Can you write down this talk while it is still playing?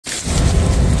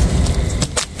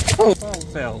Oh, phone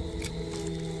fell.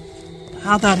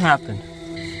 How'd that happen?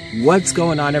 What's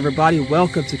going on, everybody?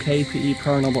 Welcome to KPE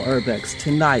Paranormal Urbex.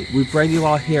 Tonight, we bring you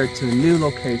all here to a new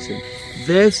location.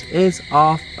 This is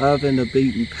off of the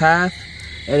beaten path,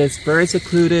 and it's very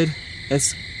secluded.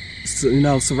 It's,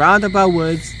 surrounded by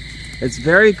woods. It's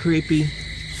very creepy.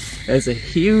 It's a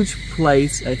huge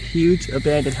place, a huge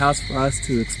abandoned house for us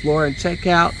to explore and check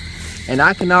out. And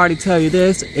I can already tell you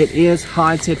this, it is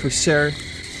haunted for sure.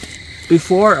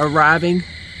 Before arriving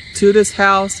to this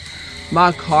house,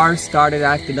 my car started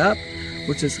acting up,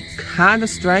 which is kind of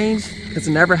strange because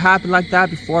it never happened like that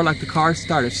before. Like the car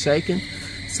started shaking.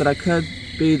 So that could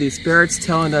be the spirits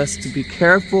telling us to be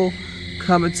careful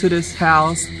coming to this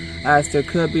house, as there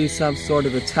could be some sort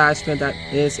of attachment that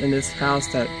is in this house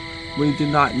that we do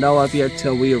not know of yet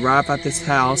till we arrive at this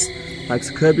house. Like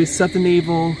it could be something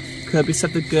evil, could be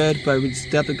something good, but we just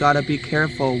definitely gotta be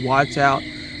careful, watch out,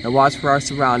 and watch for our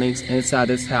surroundings inside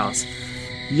this house.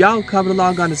 Y'all coming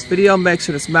along on this video, make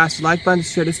sure to smash the like button,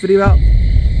 share this video out.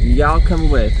 Y'all coming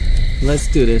with. Let's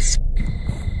do this.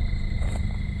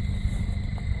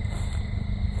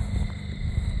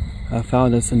 I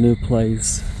found us a new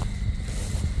place.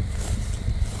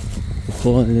 We're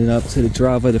pulling it up to the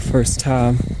driveway the first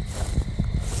time.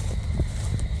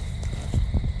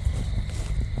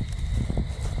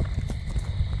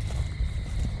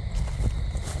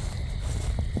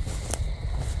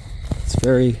 It's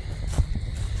very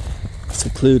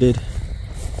secluded.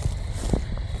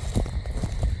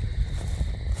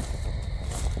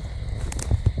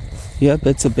 Yep,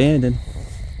 it's abandoned.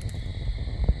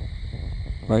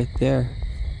 Right there.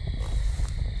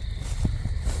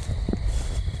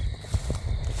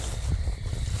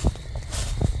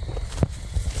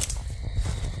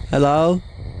 Hello?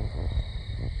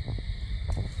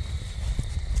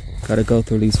 Gotta go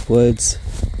through these woods.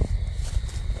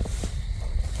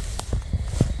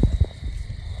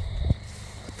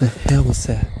 What the hell was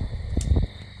that?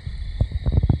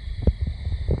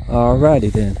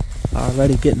 Alrighty then.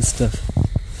 Already getting stuff.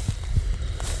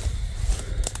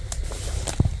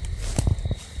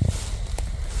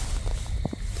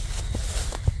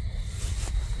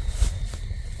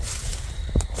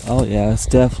 Oh yeah, it's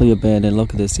definitely abandoned.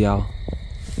 Look at this, y'all.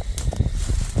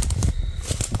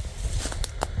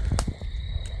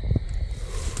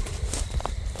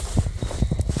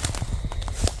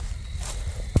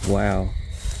 Wow.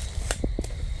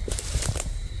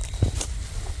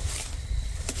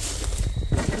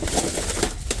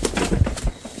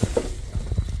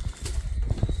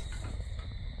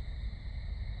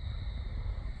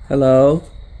 Hello?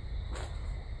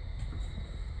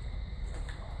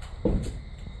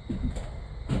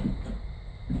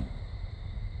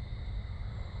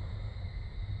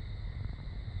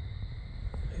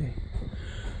 Hey,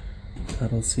 I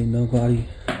don't see nobody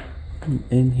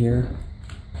in here.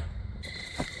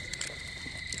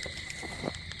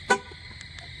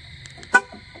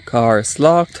 Car is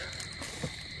locked.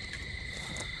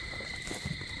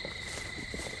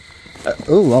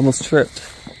 Ooh, almost tripped.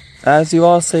 As you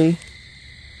all see,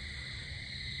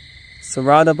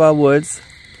 surrounded by woods.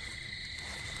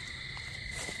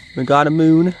 We got a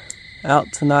moon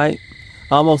out tonight,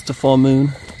 almost a full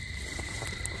moon.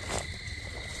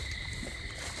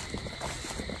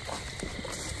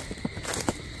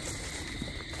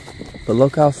 But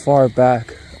look how far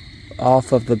back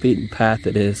off of the beaten path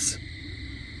it is.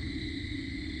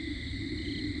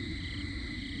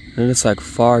 And it's like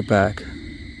far back.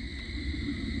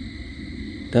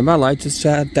 Did my light just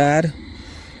died?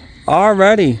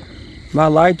 Already, my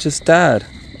light just died.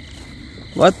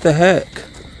 What the heck?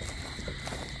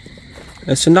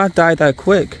 It should not die that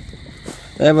quick.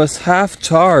 It was half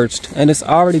charged and it's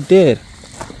already dead.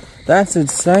 That's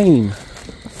insane.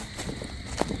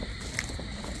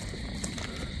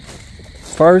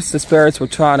 First, the spirits were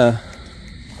trying to,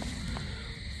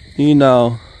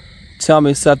 tell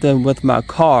me something with my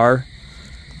car.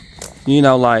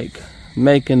 Like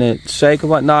making it shake and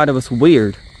whatnot. It was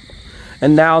weird.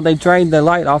 And now they drained the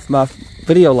light off my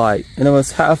video light and it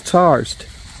was half charged.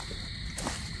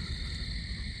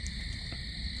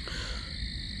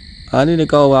 I need to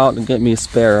go out and get me a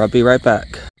spare. I'll be right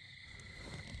back.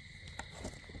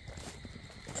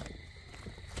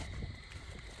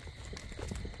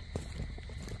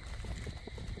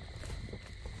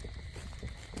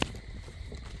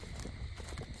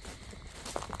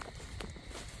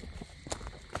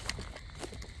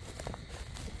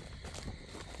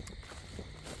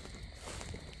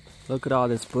 Look at all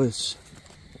this bush.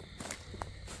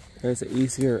 There's an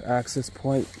easier access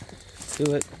point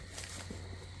to it.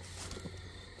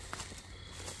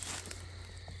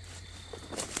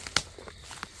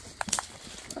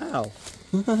 Ow.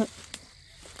 Old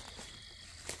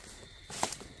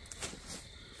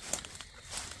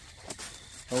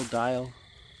dial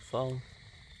phone.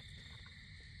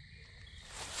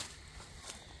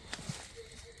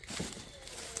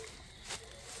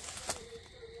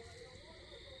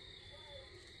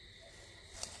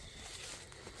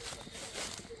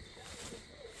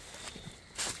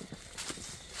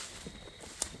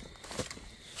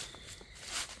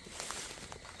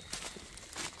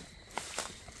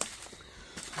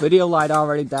 Video light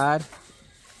already died.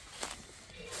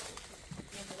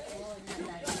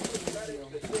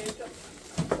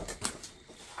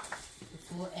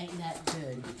 Ain't that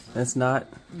good. It's not?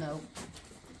 No.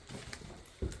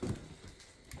 If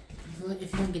you want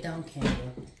to get down camera.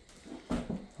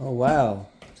 Oh, wow.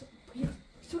 You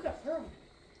still got pearl.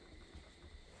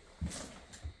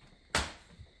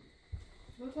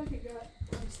 Looks like it got.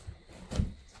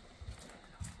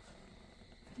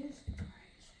 It is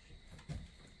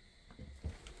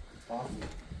Awesome.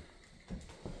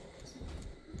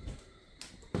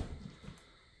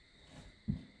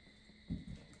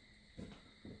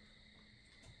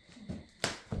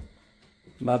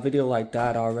 My video light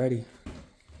died already.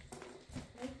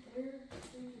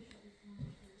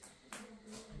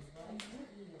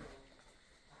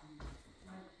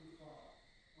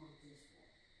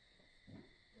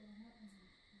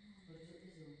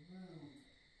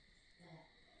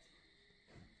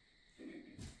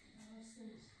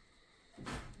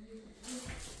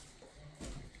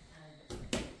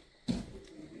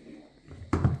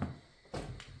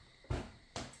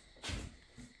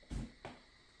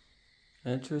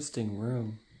 Interesting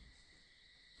room.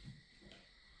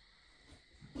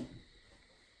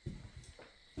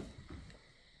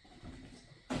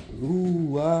 Ooh,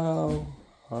 wow.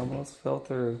 Almost fell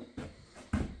through.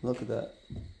 Look at that.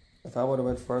 If I would have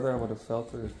went further, I would have fell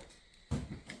through.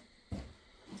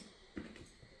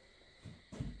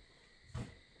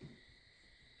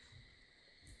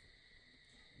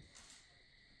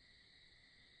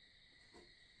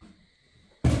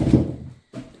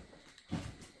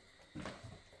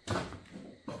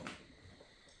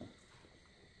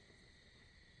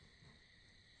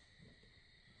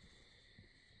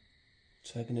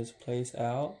 Checking this place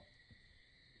out.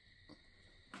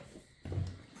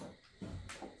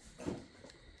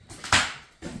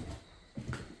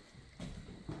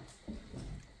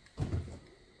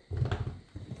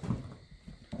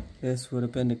 This would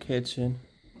have been the kitchen.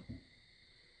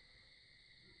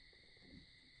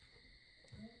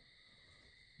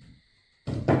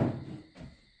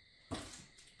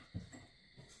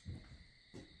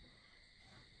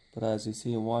 But as you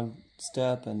see, one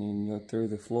step and then you're through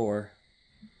the floor.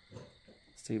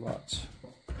 See, watch.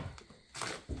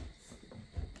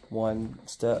 One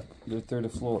step, you're through the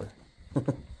floor.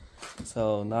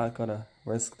 So not gonna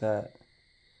risk that.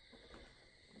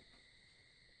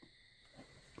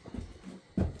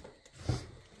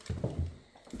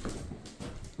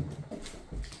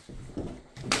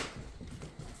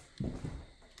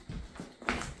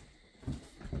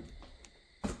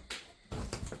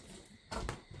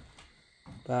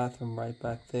 Bathroom right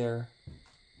back there.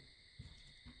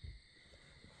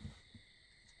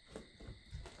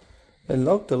 It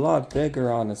looked a lot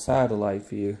bigger on the satellite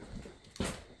view.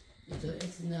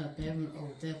 It's not a bedroom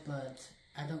over there, but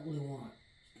I don't really want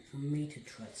for me to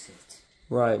trust it.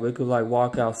 Right, we could like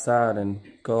walk outside and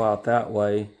go out that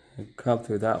way and come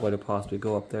through that way to possibly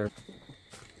go up there.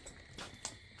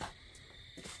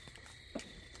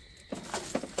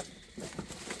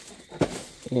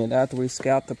 And after we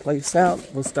scout the place out,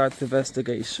 we'll start the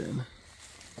investigation.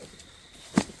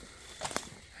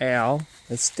 Ow,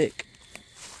 a stick.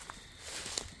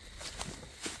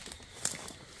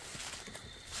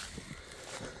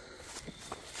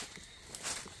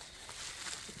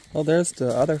 Oh, there's the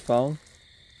other phone.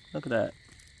 Look at that.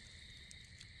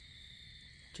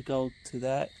 To go to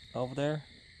that over there.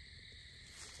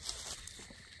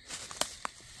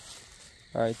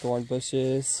 Alright, thorn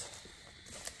bushes.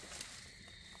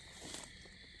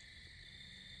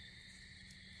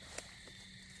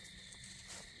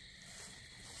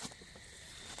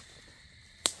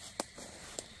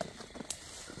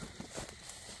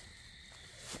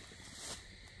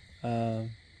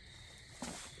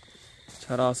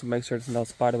 Try to also make sure there's no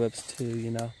spider webs too,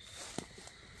 you know.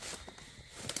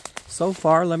 So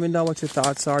far, let me know what your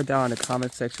thoughts are down in the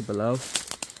comment section below.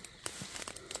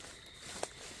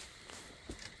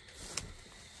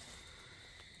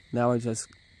 Now we just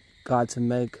got to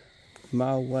make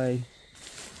my way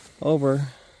over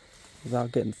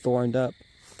without getting thorned up.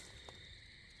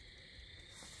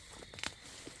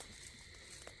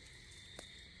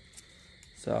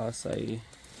 So I'll say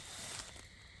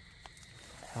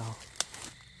hell?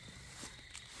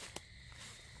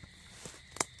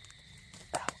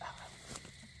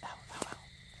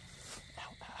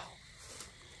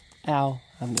 Ow,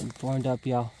 I'm getting burned up,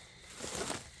 y'all.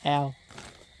 Ow,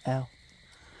 ow.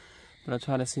 But I'm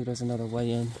trying to see if there's another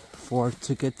way in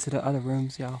to get to the other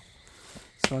rooms, y'all.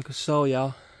 So I can show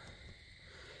y'all.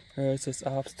 There's this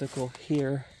obstacle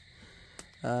here.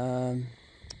 Best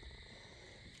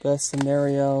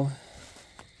scenario.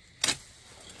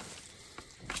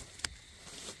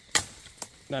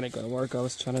 That ain't gonna work. I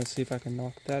was trying to see if I can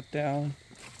knock that down.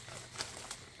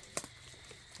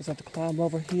 Just have to climb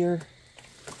over here.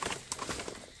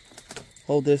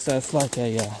 Hold this as like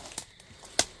a,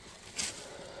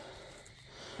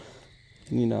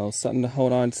 you know, something to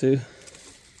hold on to.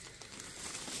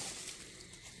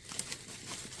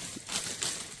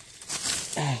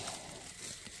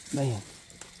 Man.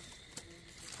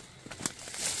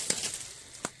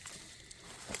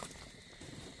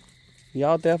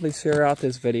 Y'all definitely share out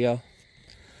this video.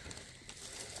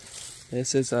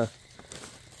 This is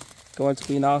going to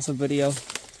be an awesome video.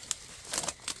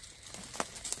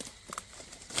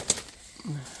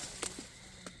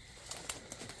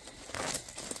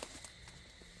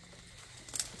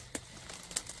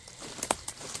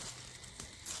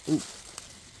 Ooh.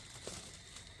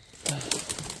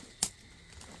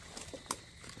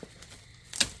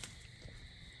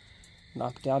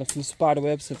 Knock down a few spider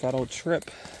webs if I don't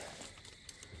trip.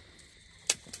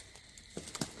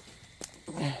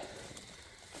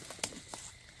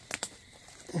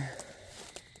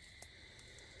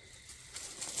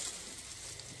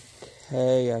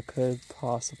 Okay, I could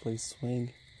possibly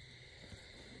swing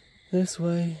this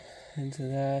way into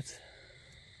that.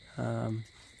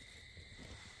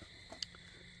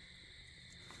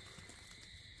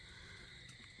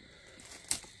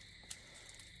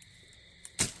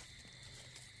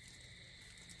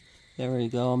 There we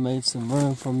go, made some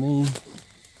room for me.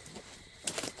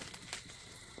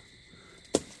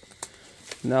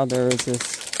 Now there is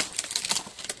this,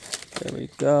 there we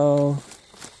go.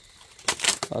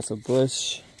 Lots of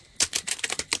bush.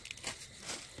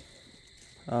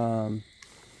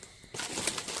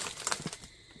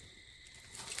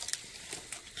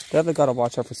 Definitely gotta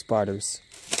watch out for spiders.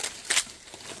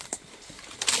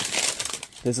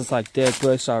 This is like dead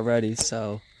bush already,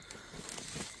 so.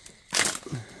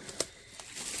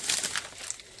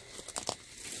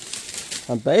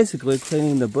 I'm basically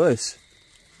cleaning the bush.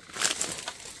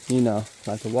 You know,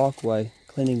 like the walkway,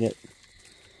 cleaning it.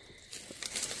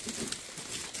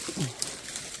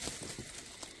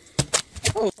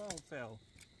 Oh, phone fell.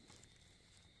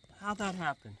 How'd that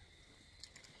happen?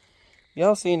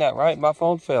 Y'all seen that, right? My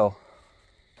phone fell.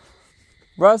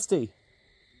 Rusty,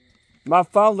 my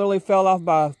phone literally fell off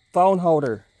my phone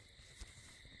holder.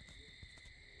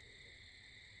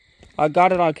 I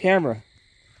got it on camera.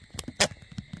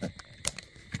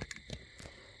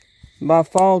 My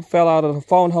phone fell out of the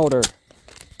phone holder.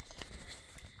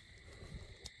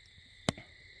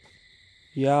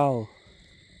 Y'all,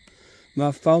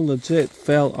 my phone legit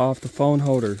fell off the phone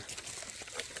holder.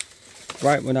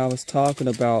 Right when I was talking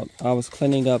about, I was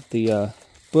cleaning up the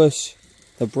bush,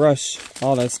 the brush,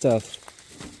 all that stuff.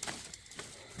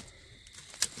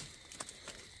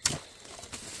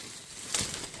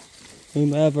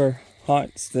 Whomever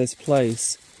haunts this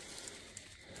place,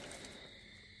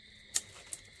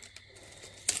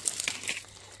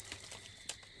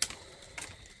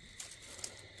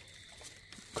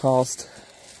 caused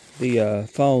the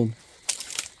phone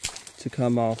to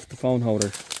come off the phone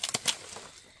holder.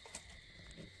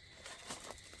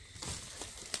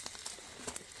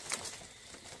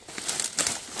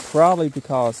 Probably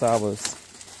because I was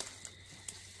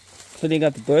cleaning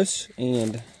up the bush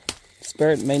and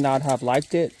Spirit may not have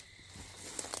liked it.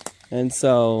 And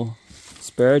so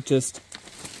Spirit just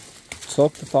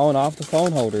took the phone off the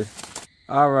phone holder.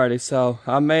 Alrighty, so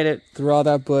I made it through all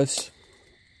that bush.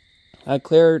 I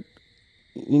cleared,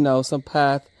 you know, some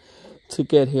path to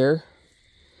get here.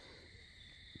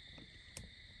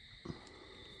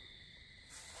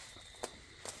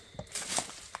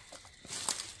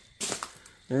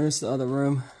 There's the other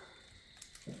room.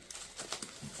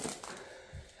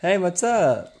 Hey, what's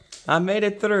up? I made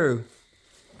it through.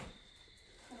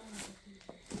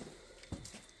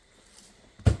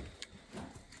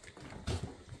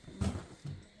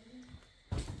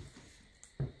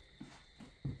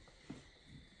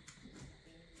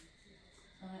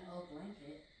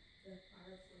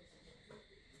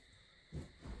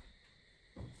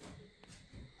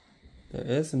 There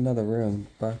is another room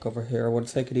back over here. I want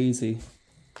to take it easy.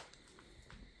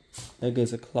 There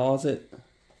goes a closet.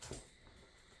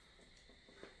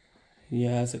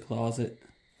 Yeah, it's a closet.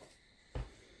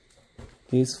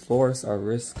 These floors are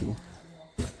risky.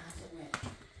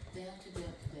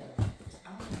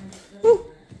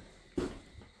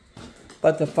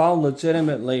 But the phone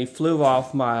legitimately flew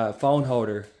off my phone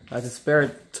holder. Like the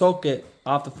spirit took it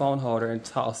off the phone holder and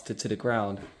tossed it to the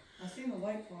ground. I seen the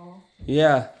light fall.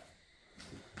 Yeah.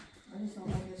 I just don't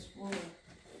like it spoiled.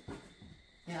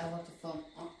 Yeah, I walked the phone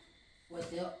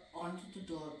right there onto the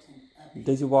door.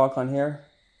 Did you walk on here?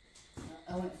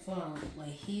 I went from my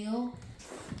heel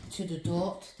to the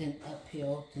door, then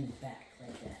uphill, then back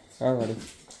like that. Alrighty.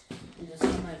 And there's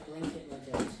my blanket right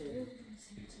there too.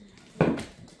 Oh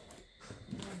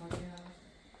my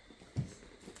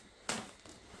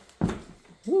god.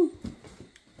 Woo.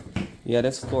 Yeah,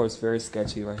 this floor is very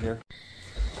sketchy right here.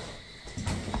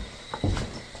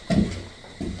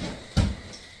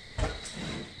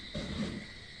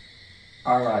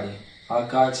 Alrighty, I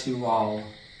got you all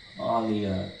on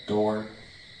the door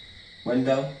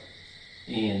window,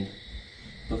 and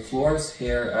the floors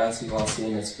here, as you all see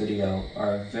in this video,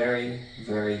 are very,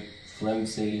 very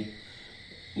flimsy.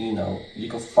 You know, you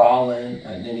can fall in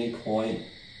at any point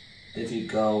if you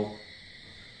go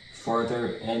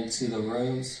further into the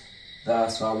rooms.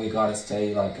 That's why we gotta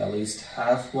stay like at least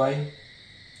halfway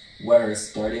where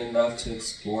it's dirty enough to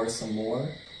explore some more.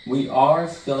 We are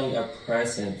feeling a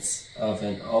presence of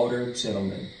an older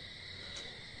gentleman.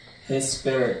 His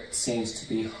spirit seems to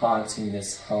be haunting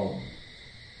this home.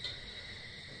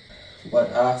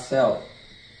 What I felt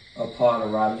upon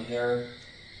arriving here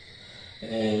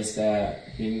is that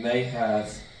he may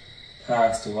have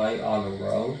passed away on the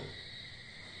road.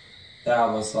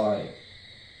 That was like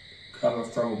coming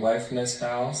from away from his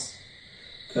house.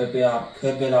 Could be on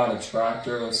a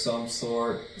tractor of some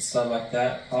sort, something like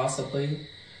that, possibly.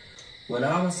 When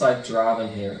I was like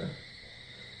driving here,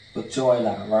 but joy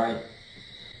not, right?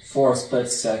 For a split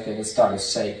second, it started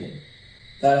shaking.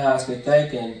 That has me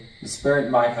thinking the spirit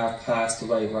might have passed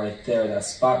away right there, that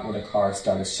spot where the car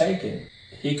started shaking.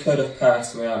 He could have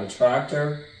passed away on the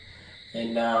tractor,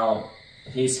 and now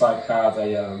he's like have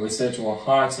a residual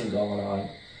haunting going on.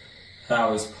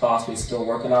 How he's possibly still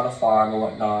working on a farm and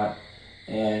whatnot,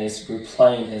 and it's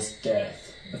replaying his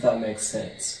death, if that makes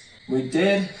sense. We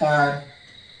did have,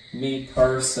 me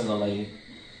personally,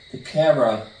 the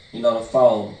camera, you know, the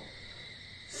phone,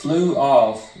 flew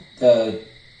off the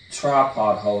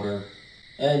tripod holder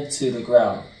into the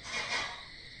ground.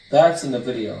 That's in the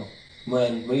video.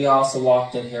 When we also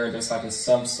walked in here, there's like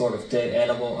some sort of dead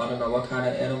animal. I don't know what kind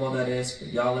of animal that is, but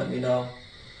y'all let me know.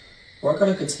 We're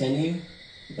gonna continue.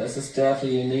 This is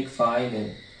definitely a unique find,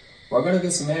 and we're gonna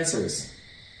get some answers.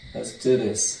 Let's do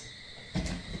this.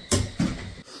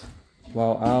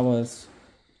 While I was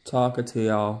talking to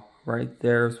y'all, right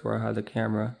there's where I had the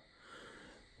camera.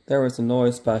 There was a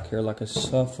noise back here, like a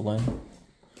shuffling.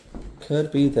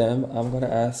 Could be them. I'm gonna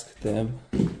ask them.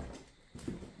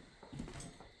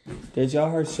 Did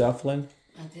y'all hear shuffling?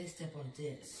 I did step on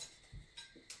this.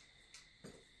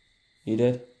 You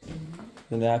did?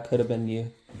 Then that could have been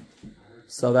you.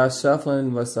 So that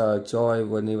shuffling was Joy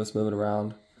when he was moving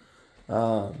around.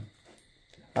 I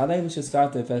think we should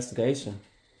start the investigation.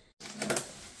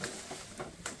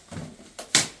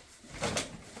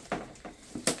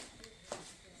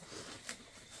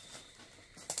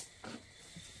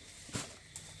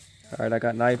 Alright, I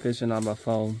got night vision on my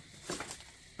phone.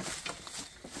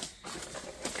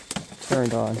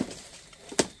 Turned on.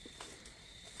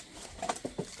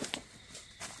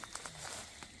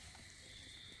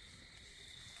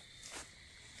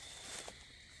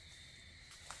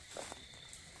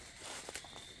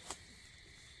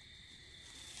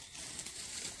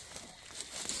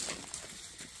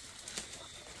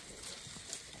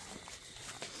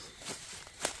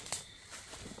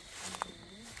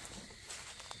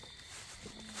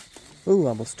 Ooh,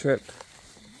 almost tripped.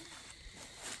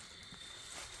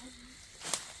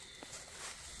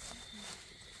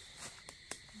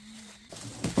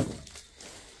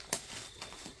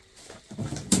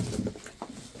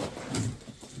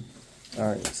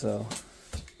 Alright, so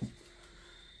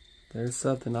there's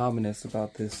something ominous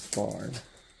about this barn.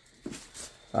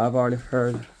 I've already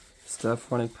heard stuff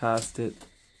running past it,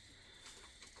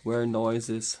 weird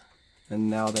noises, and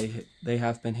now they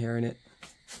have been hearing it.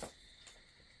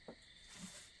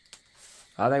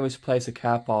 I think we should place a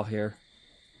cat ball here.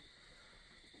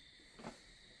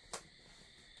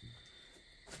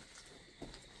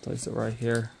 Place it right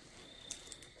here.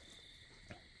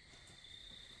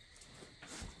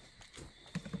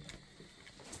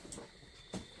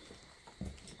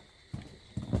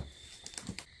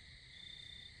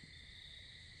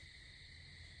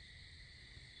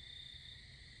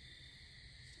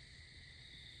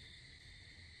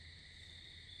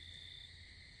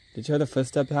 Did you hear the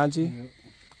footstep behind you? Yep.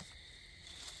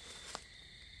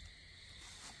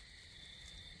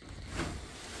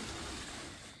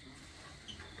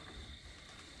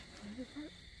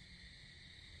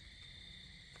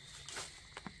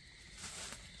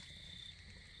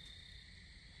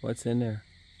 What's in there?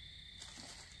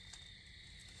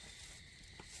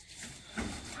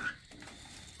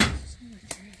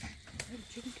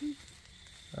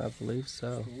 I believe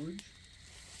so. Storage?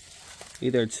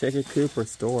 Either a chicken coop or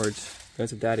storage.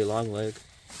 There's a daddy long leg.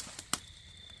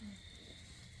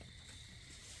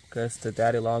 Guess the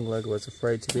daddy long leg was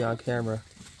afraid to be on camera.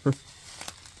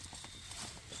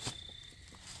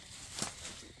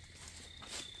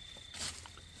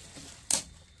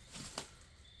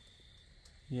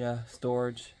 Yeah,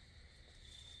 storage.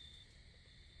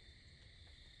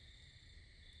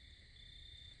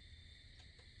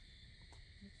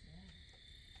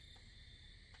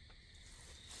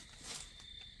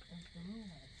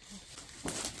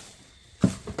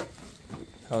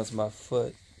 How's my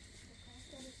foot?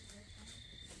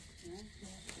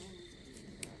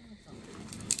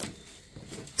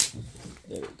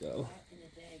 There we go.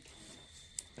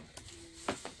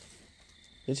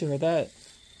 Did you hear that?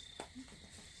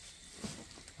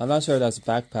 I'm not sure if that's a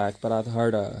backpack, but I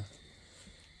heard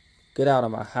get out of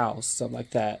my house, something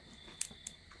like that.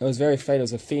 It was very faint. It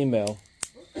was a female.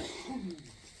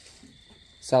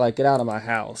 So like, get out of my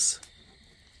house.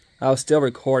 I was still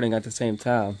recording at the same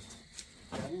time.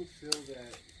 I don't feel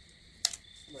that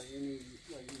like any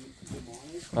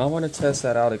demonic. I want to test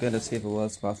that out again to see if it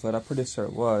was my foot. I'm pretty sure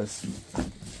it was.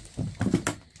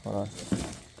 Hold on.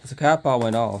 Because the cat ball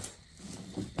went off.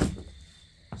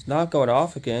 It's not going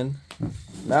off again.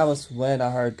 That was when I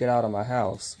heard get out of my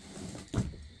house.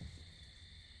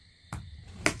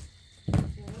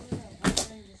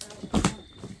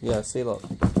 Yeah, see, look.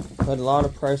 Put a lot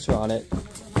of pressure on it.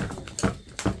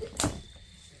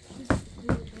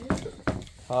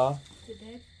 Huh? Is it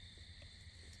dead?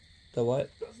 The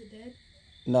what? Is it dead?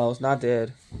 No, it's not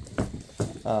dead.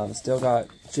 Still got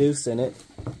juice in it.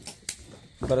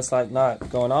 But it's like not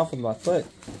going off with my foot.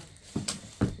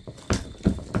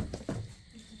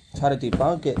 Try to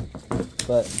debunk it,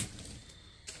 but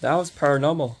that was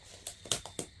paranormal.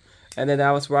 And then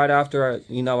that was right after,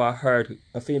 you know, I heard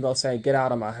a female saying, "Get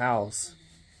out of my house."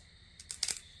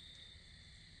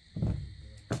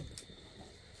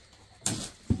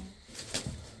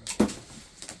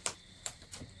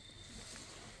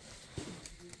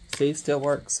 See, it still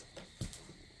works.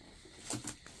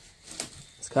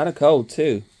 It's kind of cold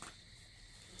too.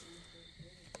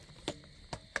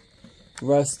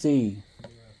 Rusty.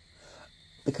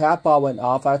 The cat ball went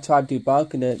off. I tried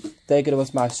debunking it, thinking it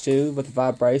was my shoe with the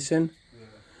vibration. Yeah.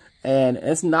 And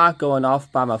it's not going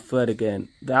off by my foot again.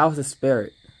 That was a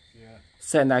spirit. Yeah.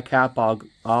 Setting that cat ball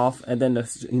off. And then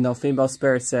the, you know, female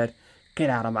spirit said,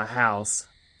 "Get out of my house."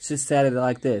 She said it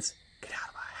like this. "Get out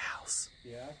of my house."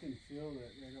 Yeah, I can feel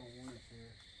that they don't want us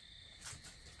here.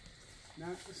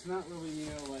 It's not really, you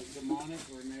know, like demonic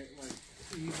or like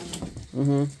evil.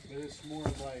 Mm-hmm. But it's more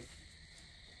like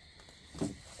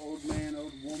old man,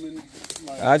 old woman.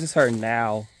 Like, I just heard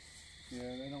now. Yeah,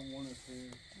 they don't want us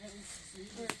here.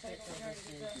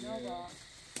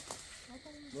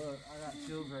 Look, I got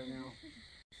chills right now.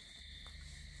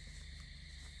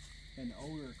 An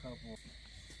older couple.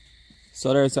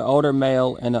 So there's an older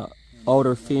male and an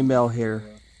older female here.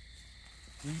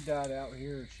 He died out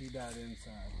here, she died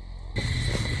inside.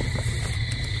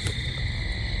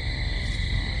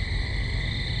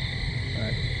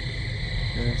 Right.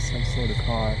 There's some sort of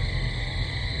car.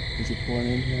 Is he pulling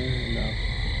in here? No.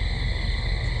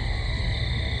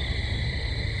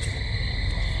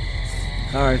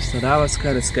 Alright, so that was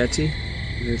kind of sketchy.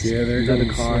 Yeah, they're another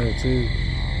going car slow too.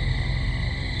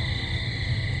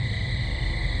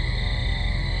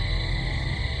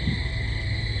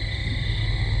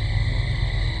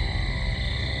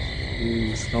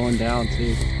 It's going down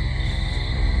too.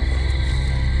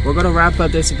 We're gonna wrap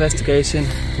up this investigation.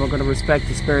 We're gonna respect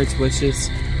the spirit's wishes.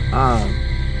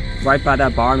 Right by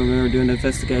that barn when we were doing the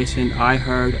investigation, I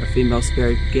heard a female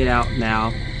spirit, "Get out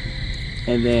now,"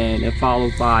 and then it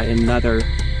followed by another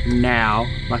 "now,"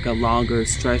 like a longer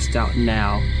stretched out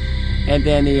 "now," and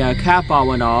then the cat ball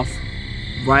went off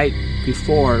right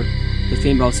before the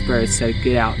female spirit said,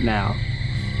 "Get out now."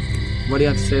 What do you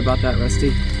have to say about that,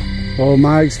 Rusty? Well,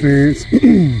 my experience,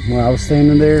 when I was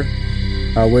standing there,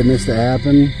 I witnessed it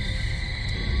happen,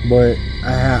 but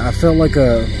I felt like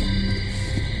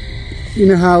you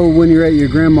know how when you're at your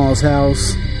grandma's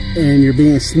house and you're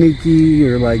being sneaky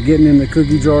or like getting in the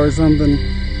cookie jar or something?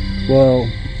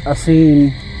 Well, I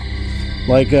seen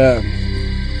like a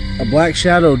black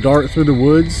shadow dart through the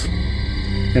woods,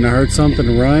 and I heard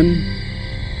something run.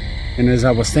 And as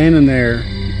I was standing there,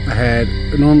 I had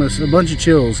a bunch of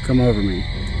chills come over me.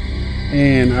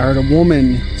 And I heard a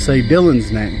woman say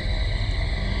Dylan's name.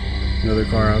 Another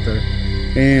car out there.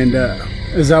 And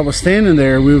as I was standing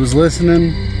there, we was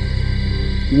listening,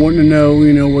 wanting to know,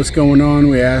 you know, what's going on.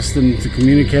 We asked them to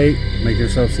communicate, make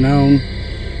themselves known.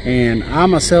 And I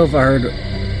myself, I heard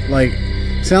like,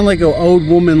 sound like an old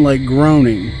woman like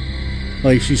groaning,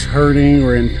 like she's hurting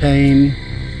or in pain.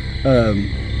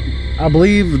 I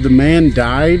believe the man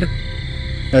died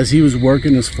as he was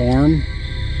working his farm,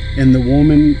 and the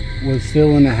woman was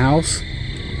still in the house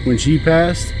when she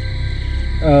passed.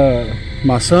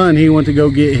 My son, he went to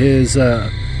go get his,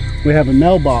 we have a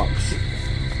mailbox.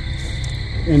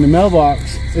 In the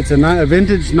mailbox, it's a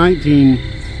vintage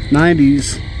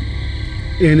 1990s,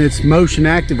 and it's motion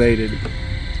activated.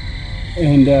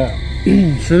 And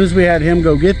as soon as we had him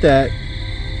go get that,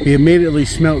 he immediately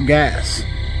smelled gas.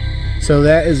 So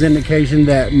that is indication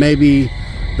that maybe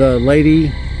the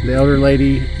lady, the elder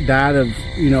lady, died of,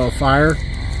 you know, a fire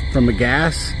from a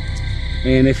gas.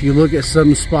 And if you look at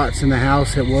some spots in the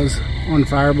house, it was on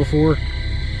fire before.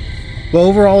 But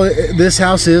overall, this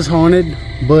house is haunted,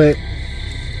 but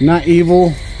not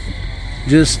evil.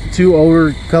 Just two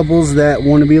older couples that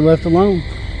want to be left alone.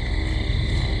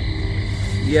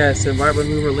 Yes, and right when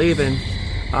we were leaving,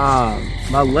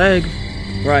 my leg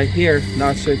right here,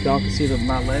 not sure if y'all can see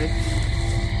my leg,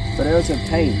 but it was in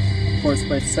pain for a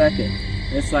split second.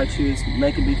 It's like she was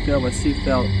making me feel what she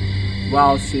felt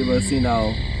while she was, you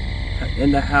know,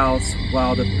 in the house,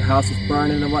 while the house was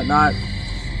burning and whatnot,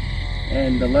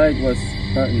 and the leg was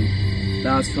hurting.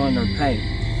 I was feeling her pain.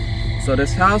 So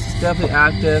this house is definitely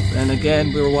active, and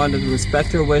again, we were wanting to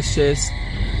respect her wishes,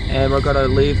 and we're gonna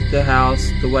leave the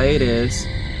house the way it is.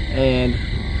 And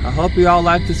I hope you all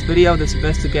like this video, this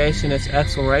investigation, this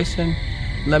exploration.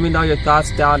 Let me know your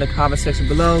thoughts down in the comment section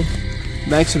below.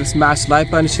 Make sure to smash the like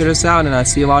button, share this out, and I'll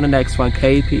see you on the next one.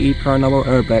 KPE Paranormal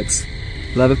Urbex.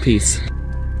 Love and peace.